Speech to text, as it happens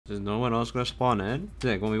Is no one else gonna spawn in?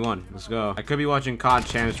 Sick, 1v1. Let's go. I could be watching COD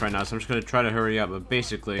Champs right now, so I'm just gonna try to hurry up. But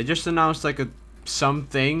basically, it just announced like some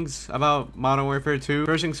things about Modern Warfare 2.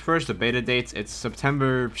 First things first, the beta dates. It's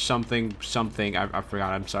September something. I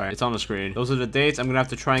forgot. I'm sorry. It's on the screen. Those are the dates. I'm gonna have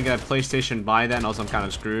to try and get a PlayStation by then. Also, I'm kind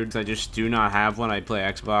of screwed because I just do not have one. I play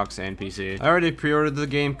Xbox and PC. I already pre-ordered the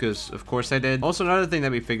game because, of course, I did. Also, another thing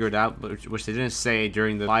that we figured out, which they didn't say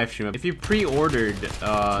during the live stream, if you pre-ordered,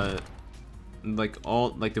 like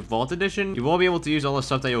the Vault Edition, you will be able to use all the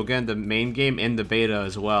stuff that you'll get in the main game in the beta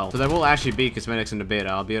as well. So there will actually be cosmetics in the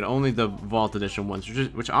beta, albeit only the Vault Edition ones,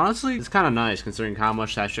 which honestly is kind of nice considering how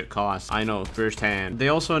much that shit costs. I know firsthand. They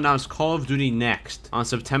also announced Call of Duty Next on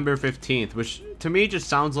September 15th, which to me just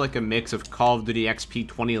sounds like a mix of Call of Duty XP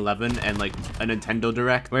 2011 and like a Nintendo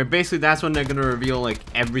Direct, where basically that's when they're gonna reveal like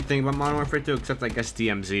everything about Modern Warfare 2 except I guess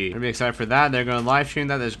DMZ. I'm gonna be excited for that. They're gonna live stream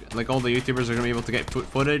that. There's like all the YouTubers are gonna be able to get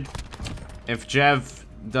footage. If Jev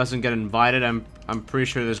doesn't get invited, I'm pretty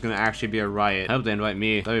sure there's gonna actually be a riot. I hope they invite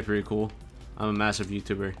me. That'd be pretty cool. I'm a massive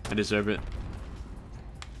YouTuber. I deserve it.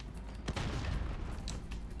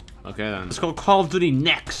 Okay then. Let's go Call of Duty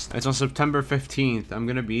Next. It's on September 15th. I'm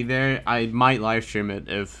gonna be there. I might live stream it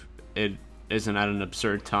if it isn't at an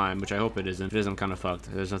absurd time, which I hope it isn't. If it is, I'm kind of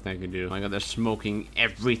fucked. There's nothing I can do. Oh my god, they're smoking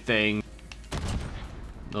everything.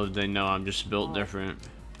 Though they know I'm just built different.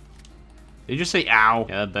 Did you just say ow?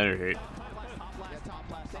 Yeah, that better hurt.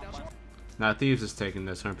 Nah, Thieves is taking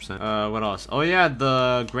this 100%. What else? Oh yeah,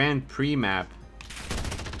 the Grand Prix map.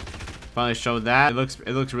 Finally showed that. It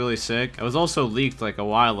looks really sick. It was also leaked like a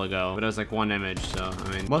while ago, but it was like one image. So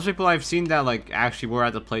I mean, most people I've seen that like actually were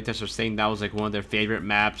at the playtest are saying that was like one of their favorite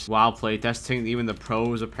maps while playtesting. Even the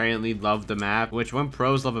pros apparently love the map. Which when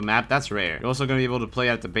pros love a map, that's rare. You're also gonna be able to play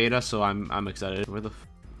at the beta, so I'm excited. Where the f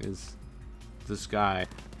is this guy?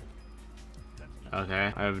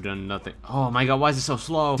 Okay, I've done nothing. Oh my god, why is it so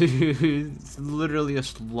slow? It's literally a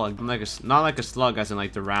slug. I'm like not like a slug as in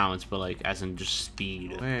like the rounds, but like as in just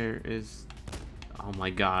speed. Where is... Oh my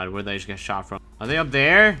god, where did they just get shot from? Are they up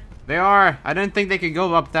there? They are. I didn't think they could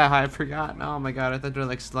go up that high. I forgot. Oh my god, I thought they were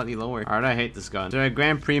like slightly lower. Alright, I hate this gun. So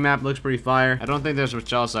Grand Prix map looks pretty fire. I don't think there's a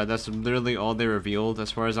shell side. That's literally all they revealed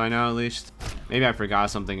as far as I know at least. Maybe I forgot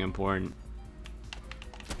something important.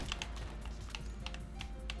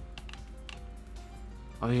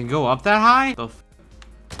 Oh, you can go up that high?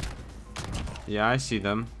 Yeah, I see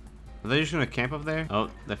them. Are they just gonna camp up there?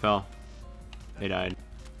 Oh, they fell. They died.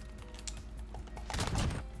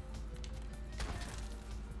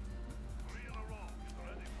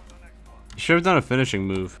 You should have done a finishing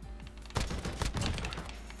move.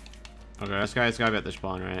 Okay, this guy's gotta be at the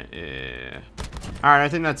spawn, right? Yeah. Alright, I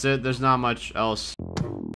think that's it. There's not much else.